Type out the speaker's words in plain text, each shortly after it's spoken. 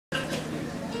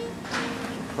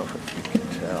know if you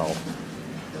can tell,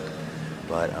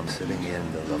 but I'm sitting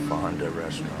in the Fonda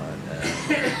restaurant, and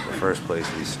the first place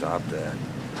we stopped at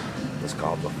was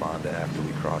called La Fonda after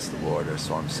we crossed the border.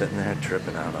 So I'm sitting there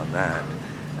tripping out on that,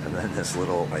 and then this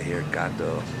little, I hear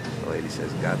gato, the lady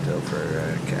says gato for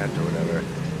cat or whatever,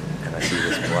 and I see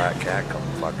this black cat come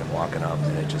fucking walking up,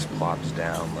 and it just plops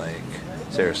down, like,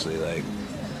 seriously, like,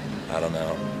 I don't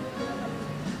know,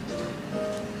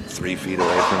 3 feet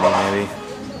away from me maybe.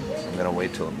 I'm gonna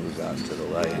wait till it moves out into the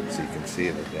light so you can see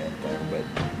the damn thing, but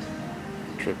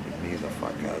tripping me the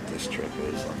fuck out this trip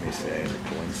is, let me say, the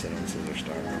coincidences are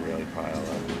starting to really pile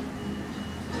up.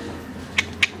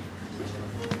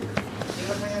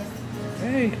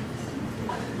 Hey!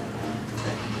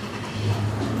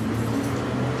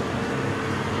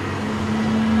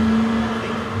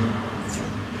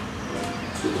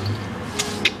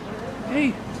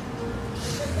 Hey!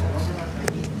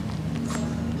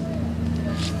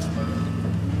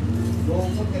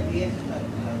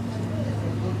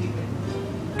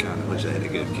 God, I wish I had a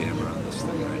good camera on this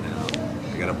thing right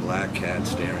now. I got a black cat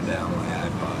staring down my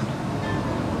iPod.